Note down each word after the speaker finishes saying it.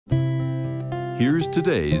Here's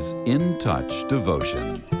today's In Touch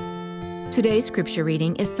devotion. Today's scripture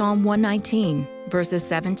reading is Psalm 119, verses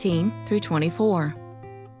 17 through 24.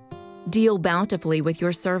 Deal bountifully with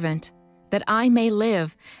your servant, that I may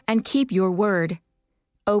live and keep your word.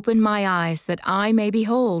 Open my eyes that I may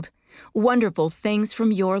behold wonderful things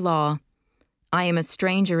from your law. I am a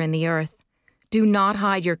stranger in the earth. Do not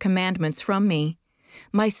hide your commandments from me.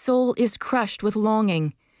 My soul is crushed with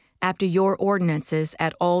longing after your ordinances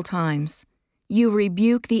at all times. You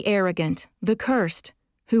rebuke the arrogant, the cursed,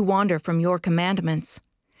 who wander from your commandments.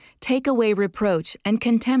 Take away reproach and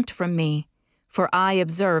contempt from me, for I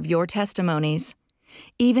observe your testimonies.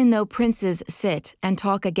 Even though princes sit and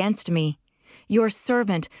talk against me, your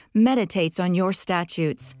servant meditates on your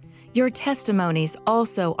statutes. Your testimonies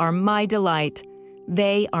also are my delight.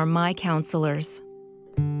 They are my counselors.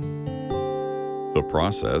 The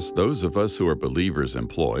process those of us who are believers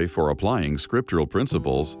employ for applying scriptural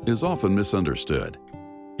principles is often misunderstood.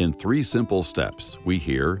 In 3 simple steps, we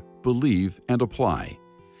hear, believe, and apply.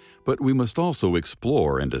 But we must also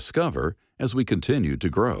explore and discover as we continue to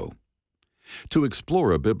grow. To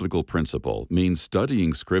explore a biblical principle means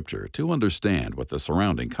studying Scripture to understand what the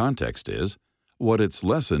surrounding context is, what its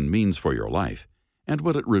lesson means for your life, and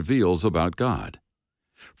what it reveals about God.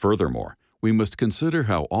 Furthermore, we must consider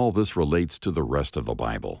how all this relates to the rest of the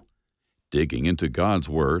Bible. Digging into God's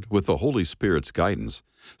Word with the Holy Spirit's guidance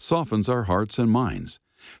softens our hearts and minds,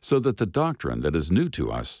 so that the doctrine that is new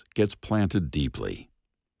to us gets planted deeply.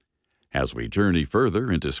 As we journey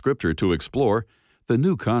further into Scripture to explore, the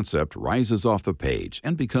new concept rises off the page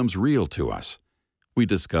and becomes real to us. We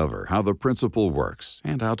discover how the principle works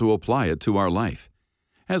and how to apply it to our life.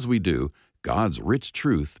 As we do, God's rich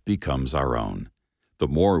truth becomes our own. The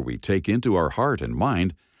more we take into our heart and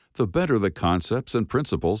mind, the better the concepts and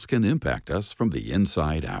principles can impact us from the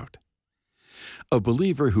inside out. A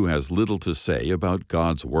believer who has little to say about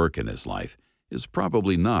God's work in his life is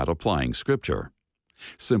probably not applying Scripture.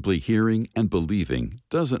 Simply hearing and believing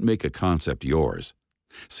doesn't make a concept yours.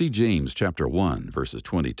 See James chapter 1, verses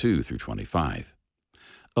 22 through 25.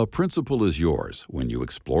 A principle is yours when you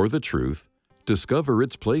explore the truth, discover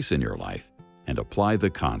its place in your life, and apply the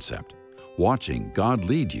concept, watching God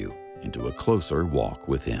lead you into a closer walk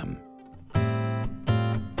with Him.